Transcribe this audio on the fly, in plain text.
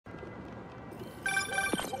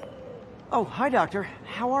Oh, hi, Doctor.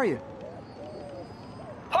 How are you?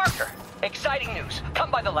 Parker! Exciting news. Come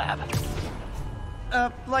by the lab.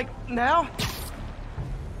 Like, now?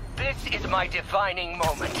 This is my defining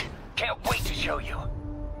moment. Can't wait to show you.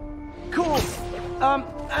 Cool.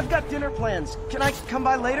 I've got dinner plans. Can I come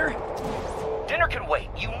by later? Dinner can wait.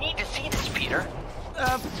 You need to see this, Peter.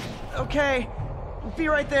 Okay. Be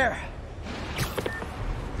right there.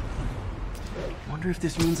 Wonder if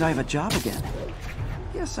this means I have a job again.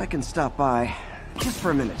 Guess I can stop by. Just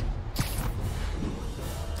for a minute.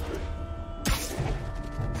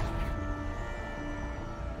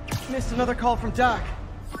 Missed another call from Doc.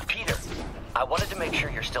 Peter, I wanted to make sure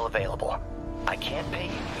you're still available. I can't pay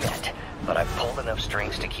you yet, but I've pulled enough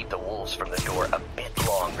strings to keep the wolves from the door a bit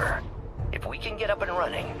longer. If we can get up and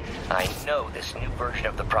running, I know this new version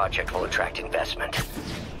of the project will attract investment.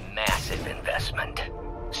 Massive investment.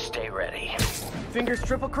 Stay ready. Fingers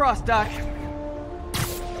triple crossed, Doc.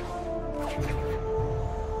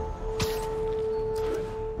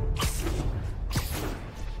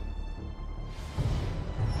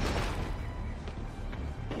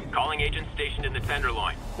 Calling agent stationed in the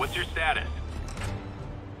Tenderloin. What's your status?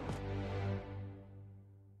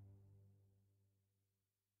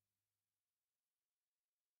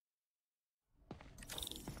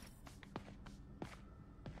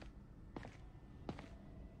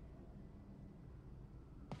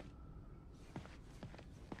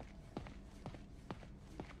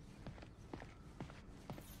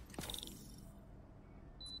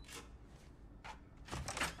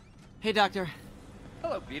 Hey, Doctor.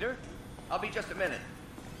 Hello, Peter. I'll be just a minute.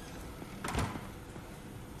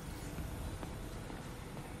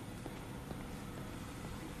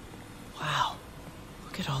 Wow.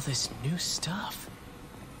 Look at all this new stuff.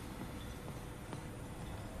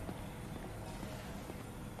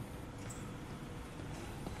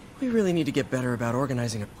 We really need to get better about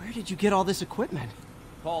organizing it. Where did you get all this equipment?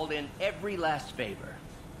 Called in every last favor.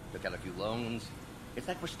 Took out a few loans. It's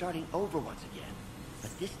like we're starting over once again.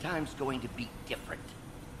 But this time's going to be different.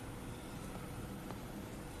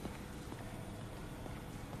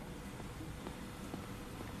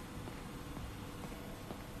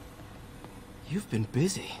 You've been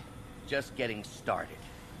busy. Just getting started.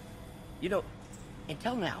 You know,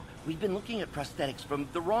 until now, we've been looking at prosthetics from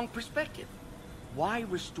the wrong perspective. Why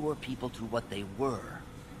restore people to what they were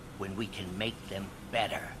when we can make them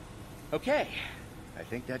better? Okay, I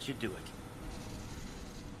think that should do it.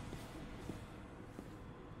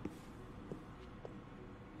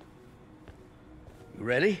 You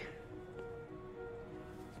ready?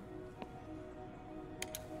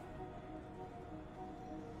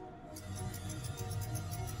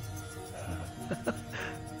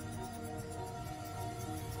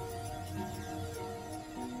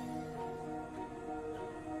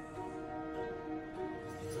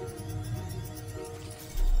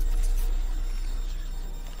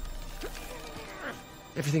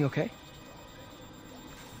 Everything okay?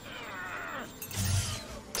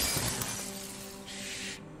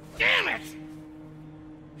 Damn it!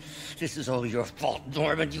 This is all your fault,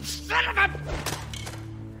 Norman, you son of a...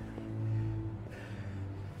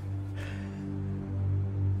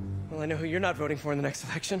 Well, I know who you're not voting for in the next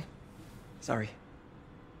election. Sorry.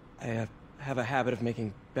 I have a habit of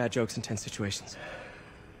making bad jokes in tense situations.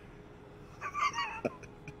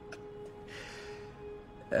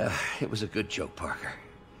 It was a good joke, Parker.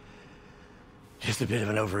 Just a bit of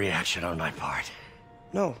an overreaction on my part.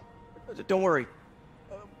 No, don't worry.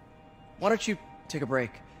 Why don't you take a break?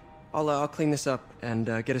 I'll clean this up and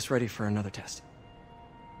get us ready for another test.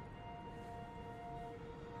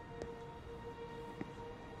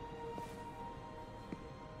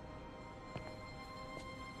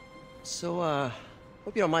 So,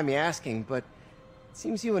 hope you don't mind me asking, but it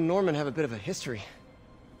seems you and Norman have a bit of a history.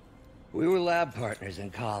 We were lab partners in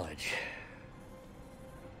college.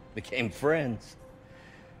 Became friends.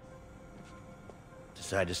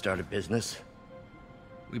 Decided to start a business.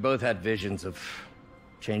 We both had visions of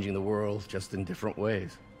changing the world, just in different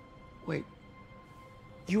ways. Wait,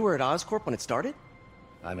 you were at Oscorp when it started?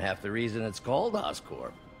 I'm half the reason it's called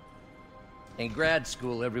Oscorp. In grad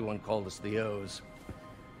school, everyone called us the O's.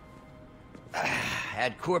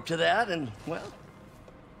 Add Corp to that, and, well,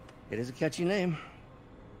 it is a catchy name.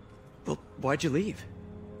 Well, why'd you leave?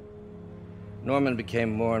 Norman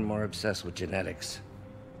became more and more obsessed with genetics.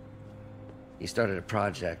 He started a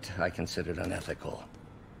project I considered unethical.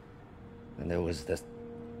 And there was this...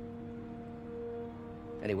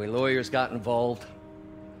 Anyway, lawyers got involved.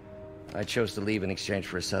 I chose to leave in exchange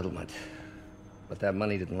for a settlement. But that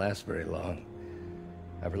money didn't last very long.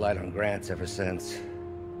 I've relied on grants ever since.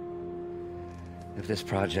 If this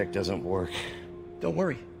project doesn't work... Don't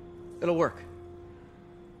worry. It'll work.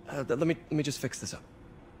 Let me just fix this up.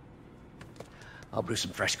 I'll brew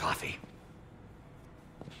some fresh coffee.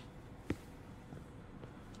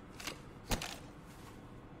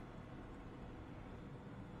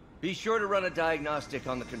 Be sure to run a diagnostic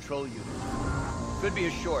on the control unit. Could be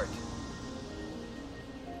a short.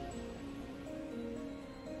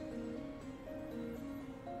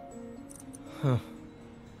 Huh.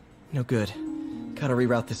 No good. Gotta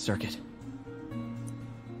reroute this circuit.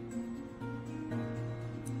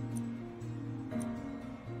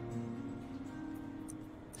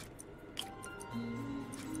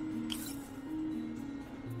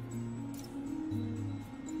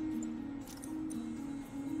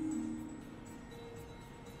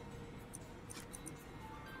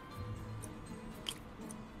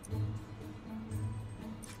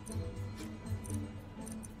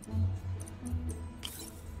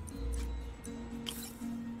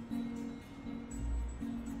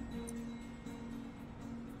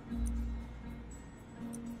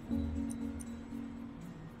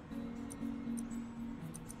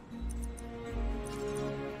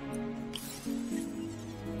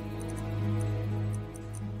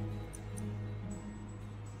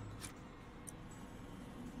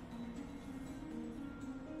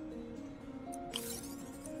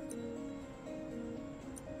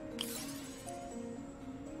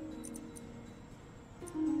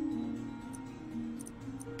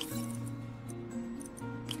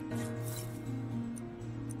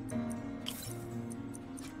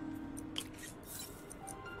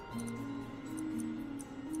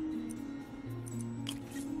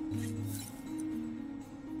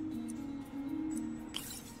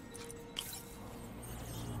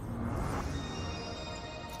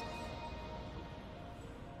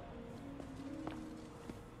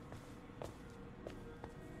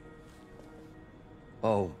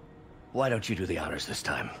 Oh, why don't you do the honors this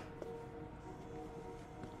time?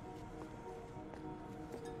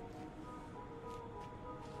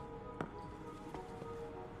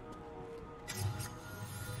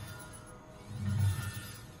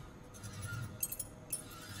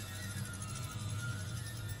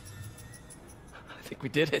 I think we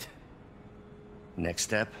did it. Next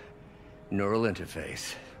step, neural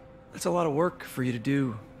interface. That's a lot of work for you to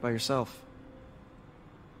do by yourself.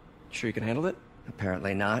 Sure you can handle it?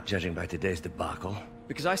 Apparently not, judging by today's debacle.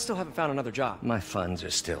 Because I still haven't found another job. My funds are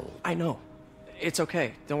still... I know. It's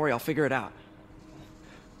okay. Don't worry, I'll figure it out.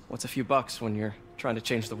 What's a few bucks when you're trying to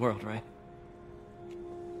change the world, right?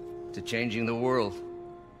 to changing the world.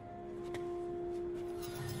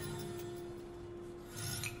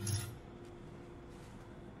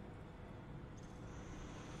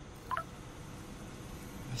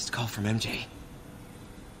 Missed call from MJ.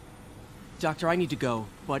 Doctor, I need to go,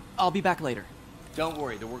 but I'll be back later. Don't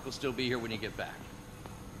worry, the work will still be here when you get back.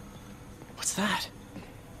 What's that?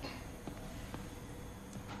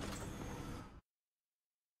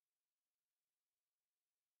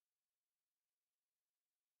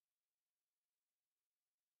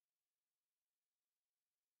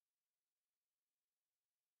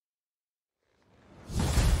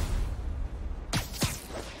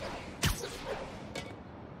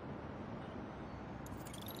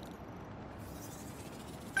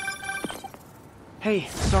 Hey,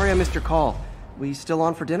 sorry I missed your call. We still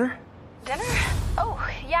on for dinner? Dinner? Oh,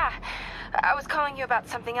 yeah. I was calling you about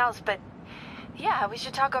something else, but yeah, we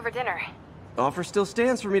should talk over dinner. Offer still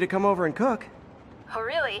stands for me to come over and cook. Oh,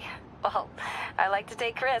 really? Well, I like to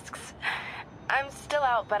take risks. I'm still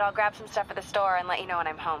out, but I'll grab some stuff at the store and let you know when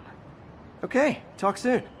I'm home. Okay, talk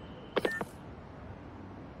soon.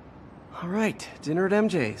 All right, dinner at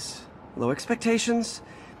MJ's. Low expectations.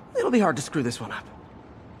 It'll be hard to screw this one up.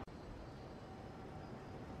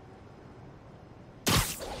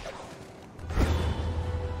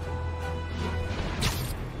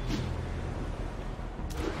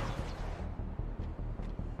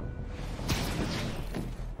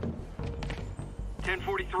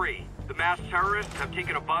 The masked terrorists have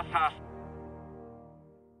taken a bus hostage.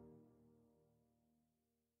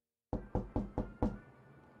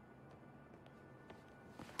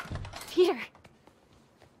 Peter!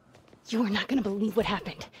 You are not gonna believe what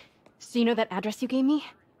happened. So you know that address you gave me?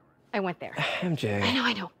 I went there. MJ.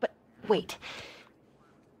 I know, but wait.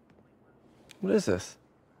 What is this?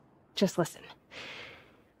 Just listen.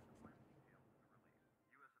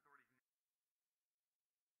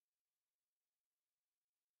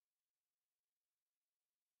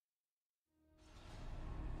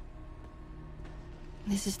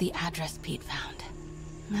 This is the address Pete found.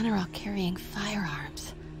 Men are all carrying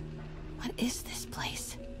firearms. What is this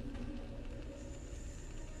place?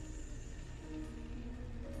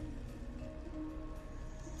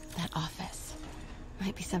 That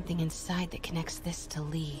Might be something inside that connects this to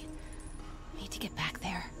Lee. Need to get back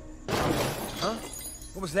there. Huh?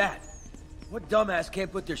 What was that? What dumbass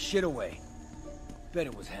can't put their shit away? Bet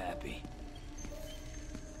it was Happy.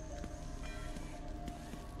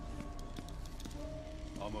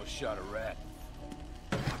 Almost shot a rat.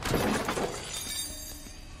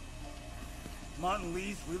 Martin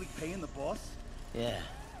Lee's really paying the boss? Yeah.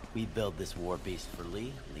 We build this war beast for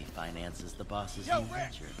Lee. Lee finances the boss's new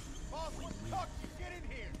venture. Boss wants to talk to you. Get in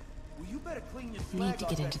here. Well, you better clean your Need to off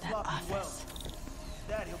get into that sloppy office. well.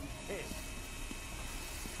 That he'll be pissed.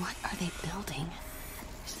 What are they building?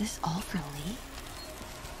 Is this all for Lee?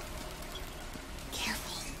 Careful.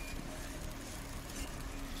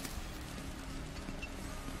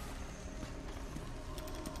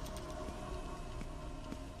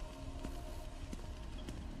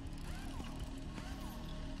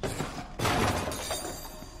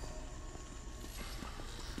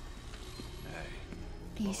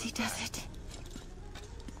 Easy does it.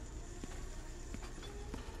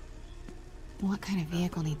 What kind of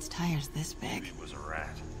vehicle needs tires this big? It was a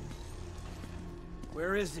rat.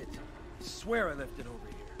 Where is it? I swear I left it over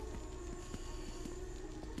here.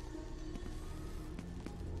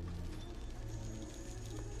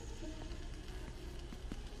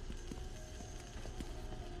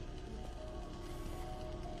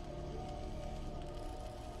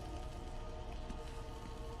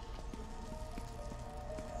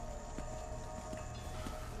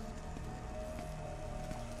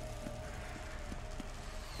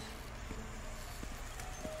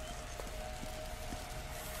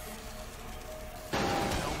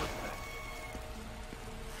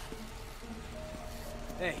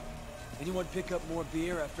 Hey, anyone pick up more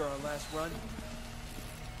beer after our last run?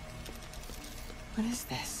 What is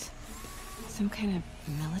this? Some kind of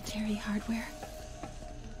military hardware?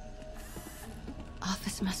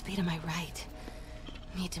 Office must be to my right.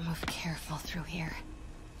 Need to move careful through here.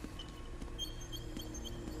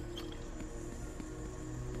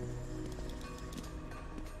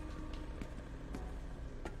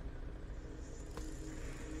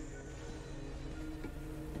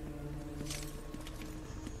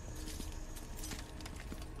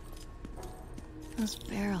 Those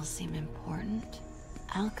barrels seem important.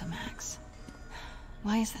 Alchemax.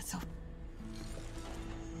 Why is that so...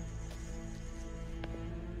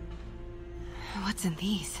 What's in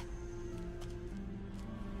these?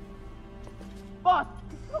 Boss,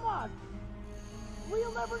 come on!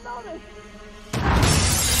 We'll never notice!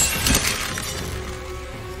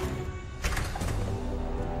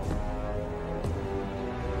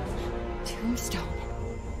 Tombstone.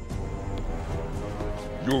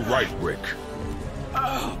 You're right, Rick.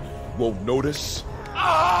 Won't notice?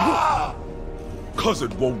 Cause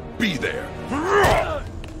it won't be there.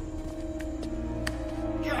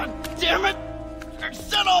 God damn it! I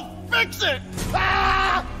said I'll fix it!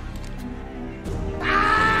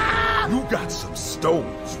 You got some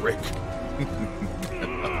stones, Rick.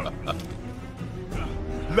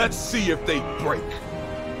 Let's see if they break.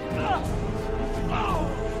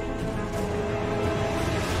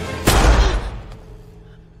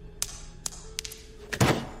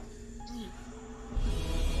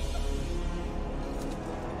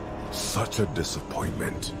 Such a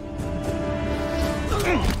disappointment.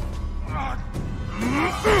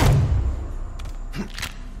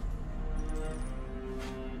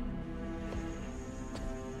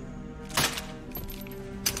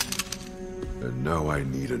 And now I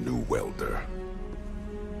need a new welder.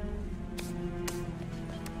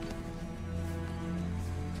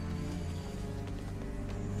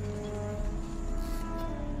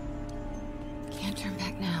 Can't turn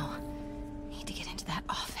back now. Need to get into that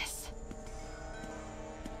office.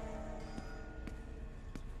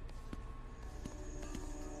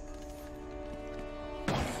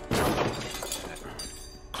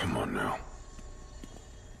 Come on now.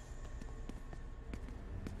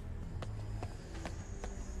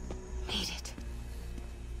 Made it.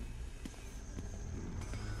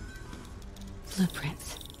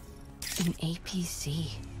 Blueprints. An APC.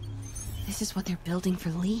 This is what they're building for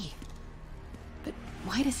Lee. But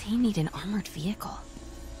why does he need an armored vehicle?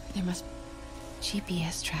 There must...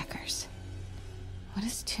 GPS trackers. What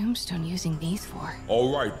is Tombstone using these for?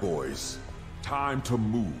 All right, boys. Time to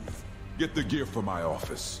move. Get the gear from my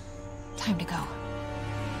office. Time to go.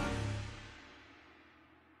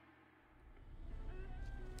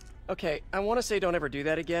 Okay, I want to say don't ever do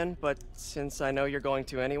that again, but since I know you're going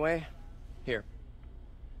to anyway, here.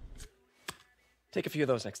 Take a few of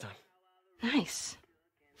those next time. Nice.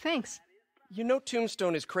 Thanks. You know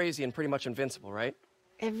Tombstone is crazy and pretty much invincible, right?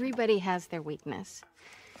 Everybody has their weakness.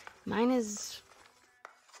 Mine is...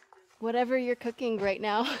 Whatever you're cooking right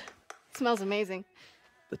now. Smells amazing.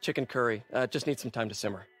 The chicken curry. Just needs some time to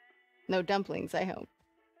simmer. No dumplings, I hope.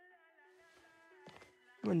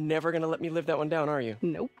 You're never gonna let me live that one down, are you?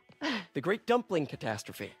 Nope. The Great Dumpling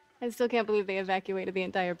Catastrophe. I still can't believe they evacuated the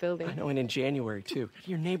entire building. I know, and in January, too.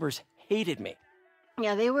 Your neighbors hated me.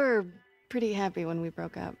 Yeah, they were pretty happy when we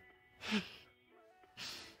broke up.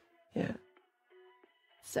 Yeah.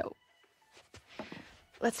 So,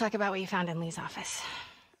 let's talk about what you found in Lee's office.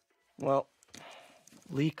 Well,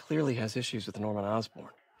 Lee clearly has issues with Norman Osborn.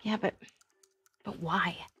 Yeah, but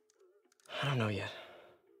why? I don't know yet.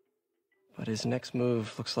 But his next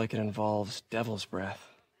move looks like it involves Devil's Breath.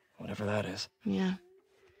 Whatever that is. Yeah.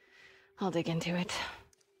 I'll dig into it.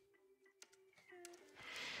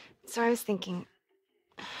 So I was thinking,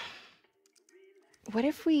 what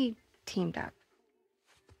if we teamed up?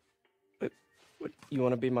 What, you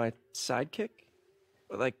want to be my sidekick?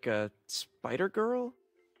 Like a Spider Girl?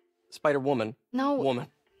 Spider Woman? No. Woman.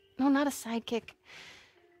 No, not a sidekick.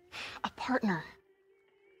 A partner.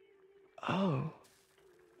 Oh.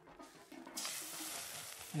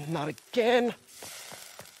 Not again.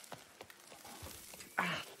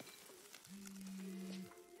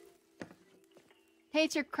 Hey,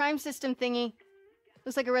 it's your crime system thingy.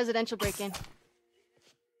 Looks like a residential break-in.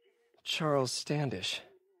 Charles Standish.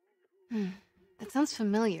 That sounds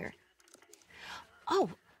familiar. Oh,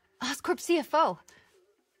 Oscorp CFO.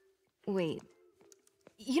 Wait.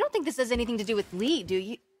 You don't think this has anything to do with Lee, do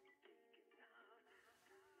you?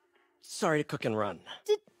 Sorry to cook and run.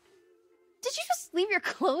 Did you just leave your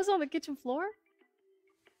clothes on the kitchen floor?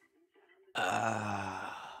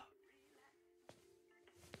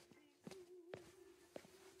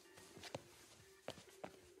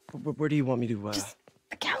 Where do you want me to, Just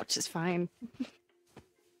the couch is fine.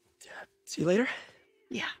 See you later?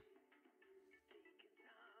 Yeah.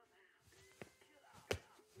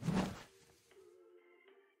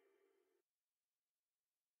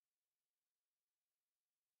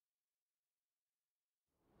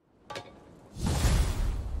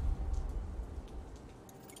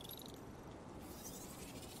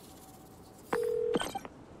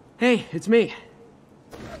 Hey, it's me.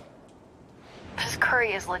 This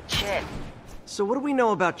curry is legit. So what do we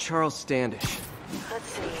know about Charles Standish? Let's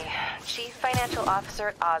see. Chief Financial Officer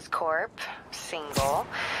at Oscorp. Single.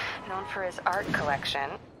 Known for his art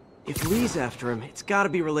collection. If Lee's after him, it's gotta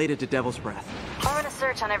be related to Devil's Breath. I'll run a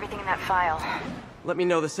search on everything in that file. Let me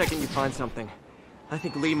know the second you find something. I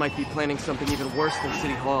think Lee might be planning something even worse than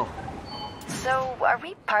City Hall. So, are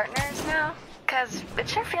we partners now? 'Cause it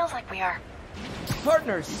sure feels like we are.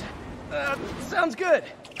 Partners! Sounds good!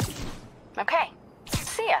 Okay.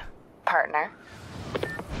 See ya, partner.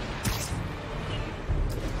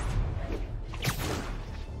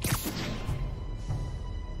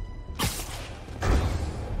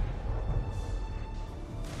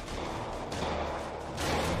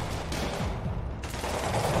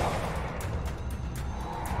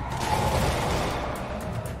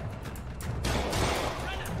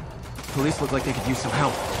 Police look like they could use some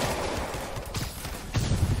help.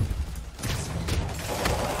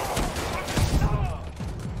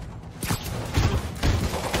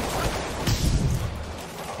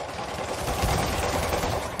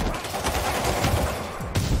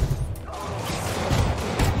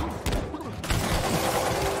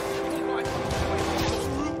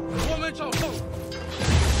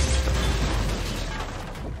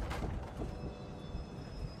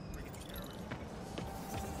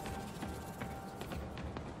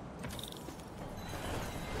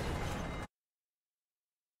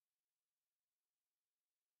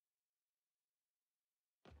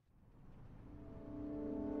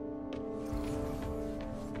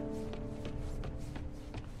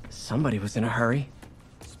 Somebody was in a hurry.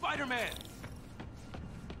 Spider-Man!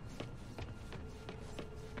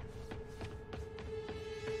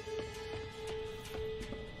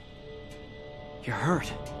 You're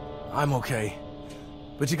hurt. I'm okay.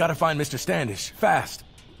 But you gotta find Mr. Standish, fast.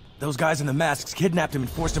 Those guys in the masks kidnapped him and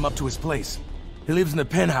forced him up to his place. He lives in the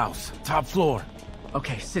penthouse, top floor.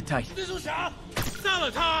 Okay, sit tight.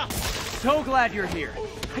 So glad you're here.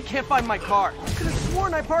 I can't find my car. I could have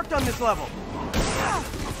sworn I parked on this level.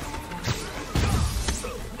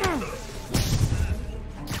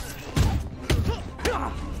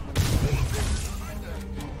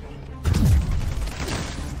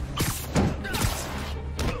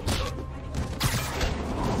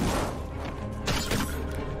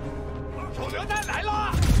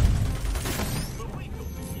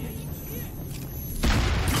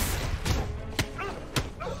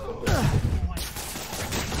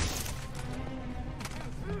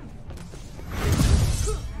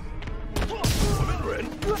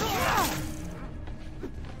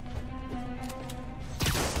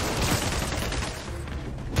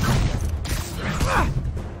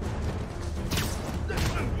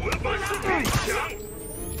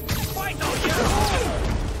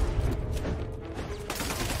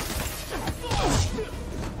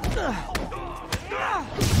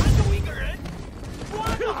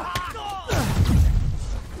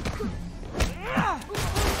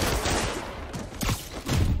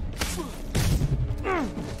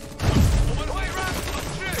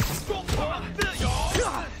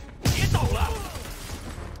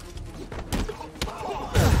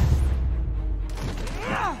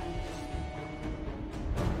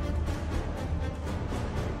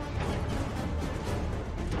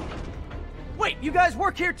 You guys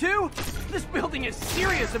work here too? This building is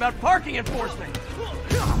serious about parking enforcement.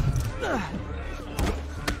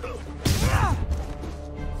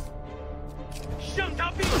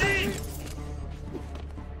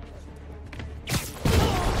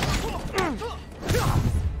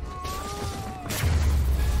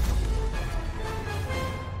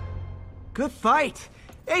 Good fight.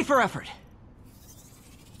 A for effort.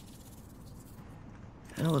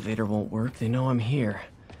 Elevator won't work. They know I'm here.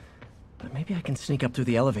 But maybe I can sneak up through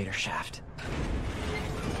the elevator shaft.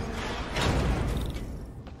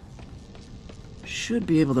 Should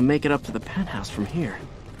be able to make it up to the penthouse from here.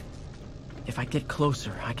 If I get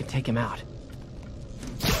closer, I can take him out.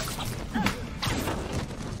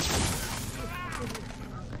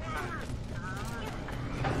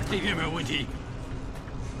 这边没有问题。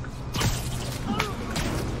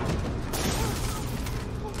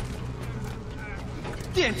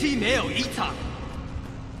电梯没有异常。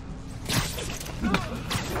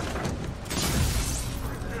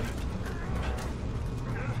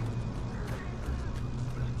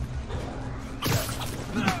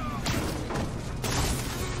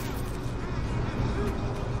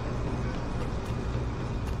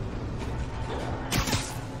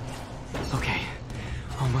 Okay,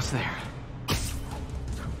 almost there.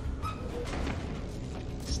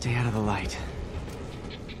 Stay out of the light.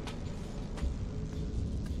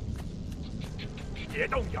 别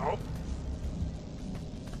动摇。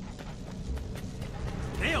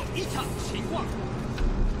没有异常情况。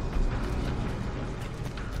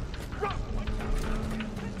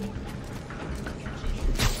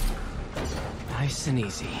 Nice and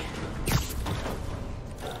easy.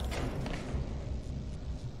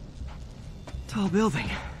 Tall building.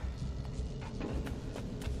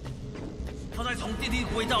 他在从电梯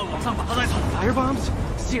轨道往上爬，他在从 Fire bombs?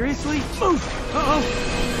 Seriously? Move! Uh-oh!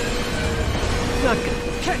 Not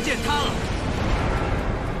good. 看见他了。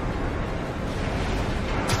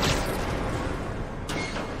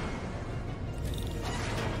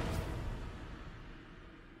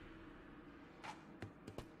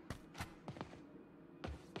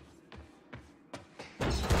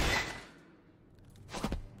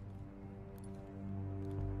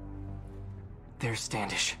 There's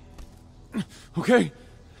Standish. Okay,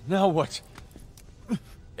 now what?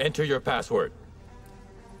 Enter your password.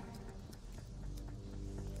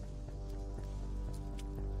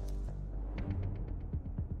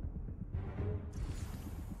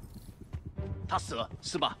 他死了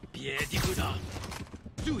是吧？别低估他，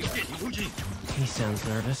注意电梯出去。 He sounds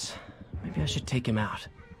nervous. Maybe I should take him out.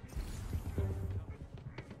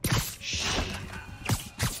 Shh.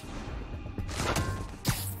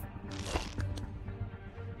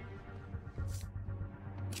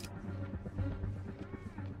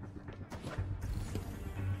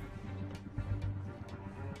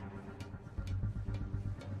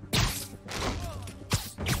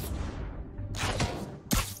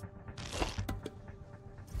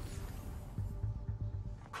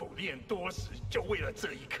苦练多时，就为了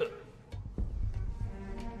这一刻。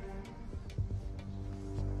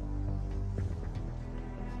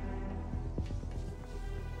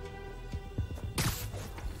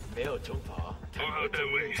没有惩罚。报告单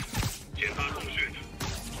位，检查通讯。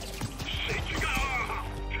谁去干2号？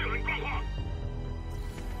确认状况。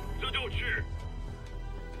这就去。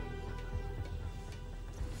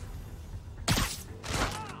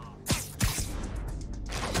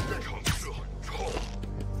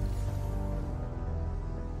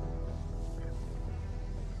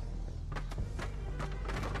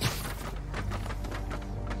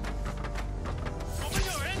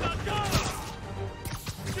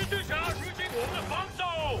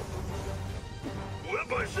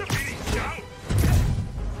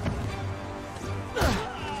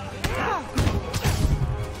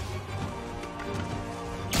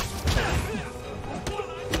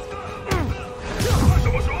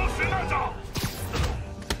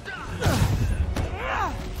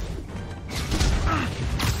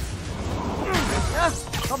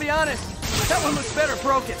 I'll be honest, that one looks better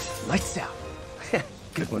broken. Lights out.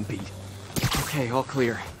 Good one, Pete. Okay, all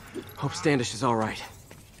clear. Hope Standish is all right.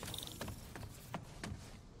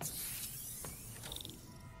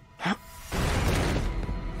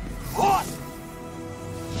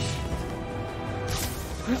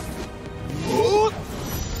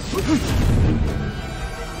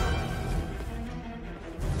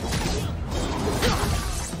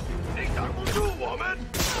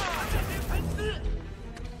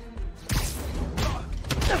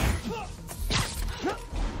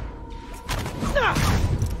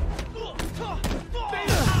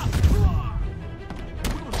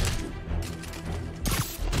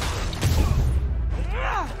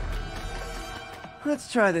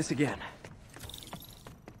 Let's try this again.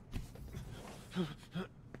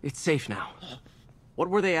 It's safe now. What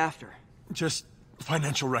were they after? Just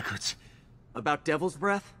financial records. About Devil's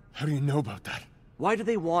Breath? How do you know about that? Why do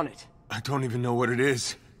they want it? I don't even know what it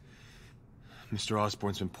is. Mr.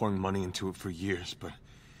 Osborn's been pouring money into it for years, but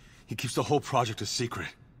he keeps the whole project a secret.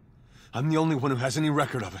 I'm the only one who has any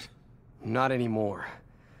record of it. Not anymore.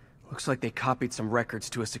 Looks like they copied some records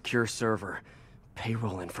to a secure server.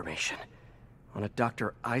 Payroll information. On a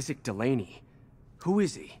Dr. Isaac Delaney. Who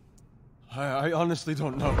is he? I honestly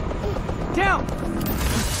don't know. Down!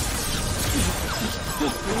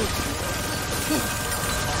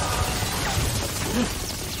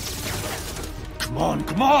 Come on,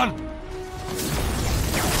 come on!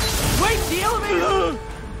 Wait, the elevator!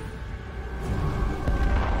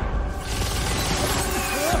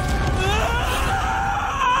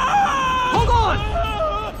 Hold on!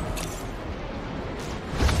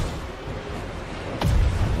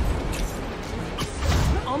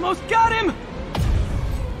 Almost got him!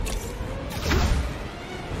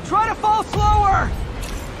 Try to fall slower!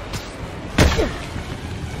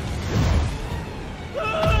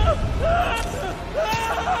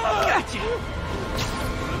 Gotcha!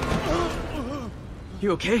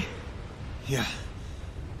 You okay? Yeah,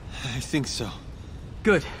 I think so.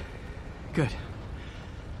 Good. Good.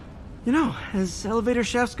 You know, as elevator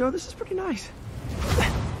shafts go, this is pretty nice.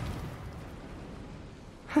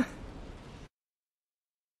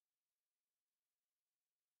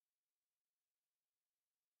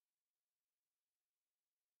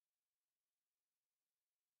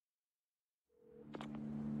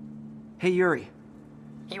 Hey, Yuri.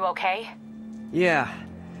 You okay? Yeah,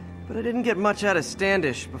 but I didn't get much out of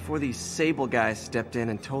Standish before these Sable guys stepped in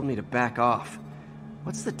and told me to back off.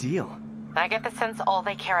 What's the deal? I get the sense all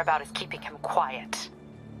they care about is keeping him quiet.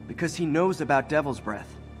 Because he knows about Devil's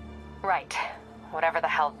Breath. Right. Whatever the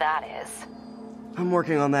hell that is. I'm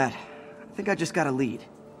working on that. I think I just got a lead.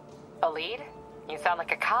 A lead? You sound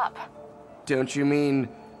like a cop. Don't you mean...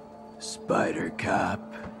 Spider Cop?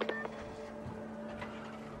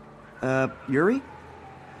 Yuri?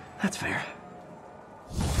 That's fair.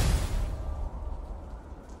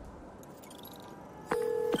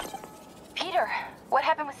 Peter, what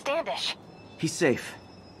happened with Standish? He's safe.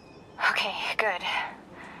 Okay, good.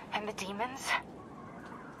 And the demons?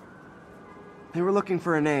 They were looking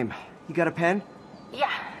for a name. You got a pen?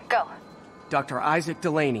 Yeah, go. Dr. Isaac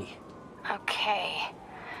Delaney. Okay.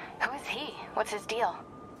 Who is he? What's his deal?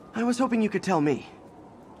 I was hoping you could tell me.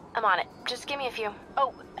 I'm on it. Just give me a few.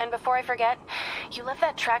 Oh, and before I forget, you left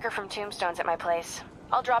that tracker from Tombstones at my place.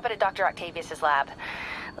 I'll drop it at Dr. Octavius's lab.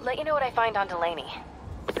 Let you know what I find on Delaney.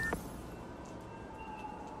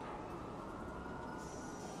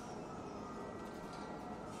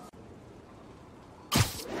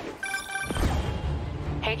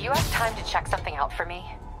 Hey, do you have time to check something out for me?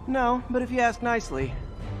 No, but if you ask nicely.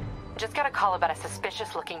 Just got a call about a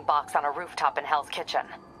suspicious-looking box on a rooftop in Hell's Kitchen.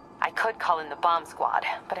 I could call in the bomb squad,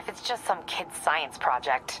 but if it's just some kid's science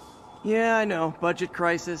project... Yeah, I know. Budget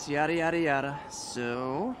crisis, yada yada yada.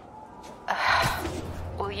 So...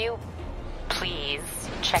 will you... please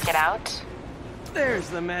check it out? There's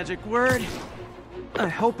the magic word. I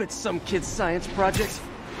hope it's some kid's science project.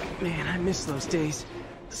 Man, I miss those days.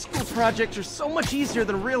 School projects are so much easier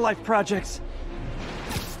than real-life projects.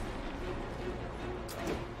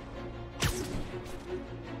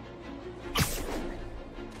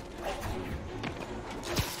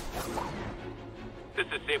 This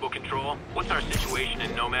is Sable Control. What's our situation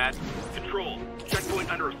in Nomad? Control. Checkpoint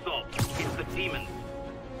under assault. It's the demons.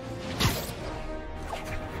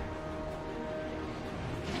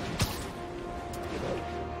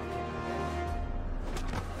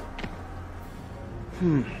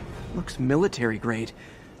 Looks military grade.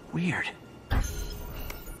 Weird.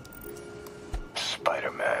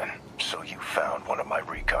 Spider-Man, so you found one of my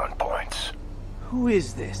recon points. Who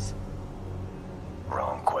is this?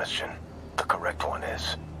 Wrong question. The correct one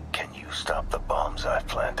is, can you stop the bombs I've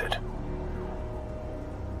planted?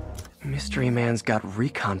 Mystery Man's got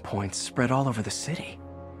recon points spread all over the city.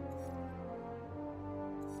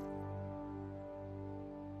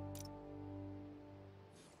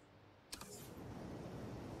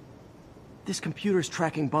 This computer's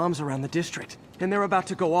tracking bombs around the district, and they're about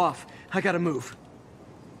to go off. I gotta move.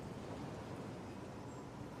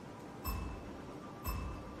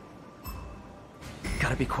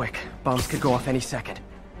 Gotta be quick. Bombs could go off any second.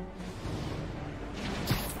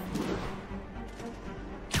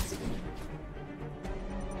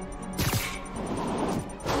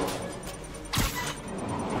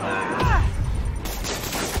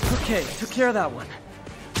 Okay, took care of that one.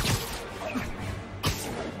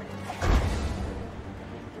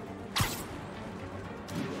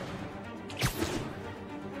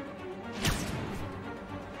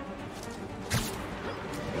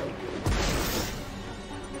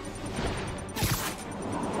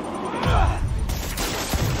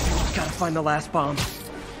 find the last bomb. So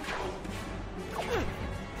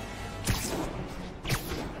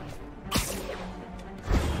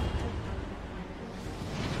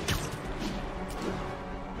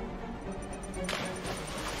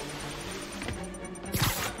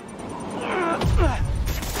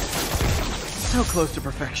close to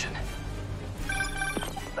perfection.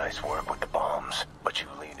 Nice work with the bombs, but you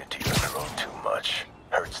lean into your throw too much.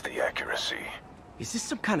 Hurts the accuracy. Is this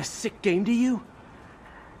some kind of sick game to you?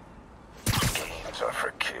 Games are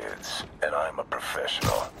for kids, and I'm a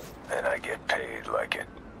professional, and I get paid like it.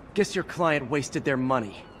 Guess your client wasted their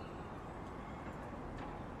money.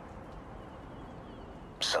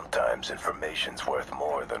 Sometimes information's worth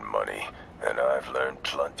more than money, and I've learned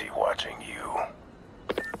plenty watching you.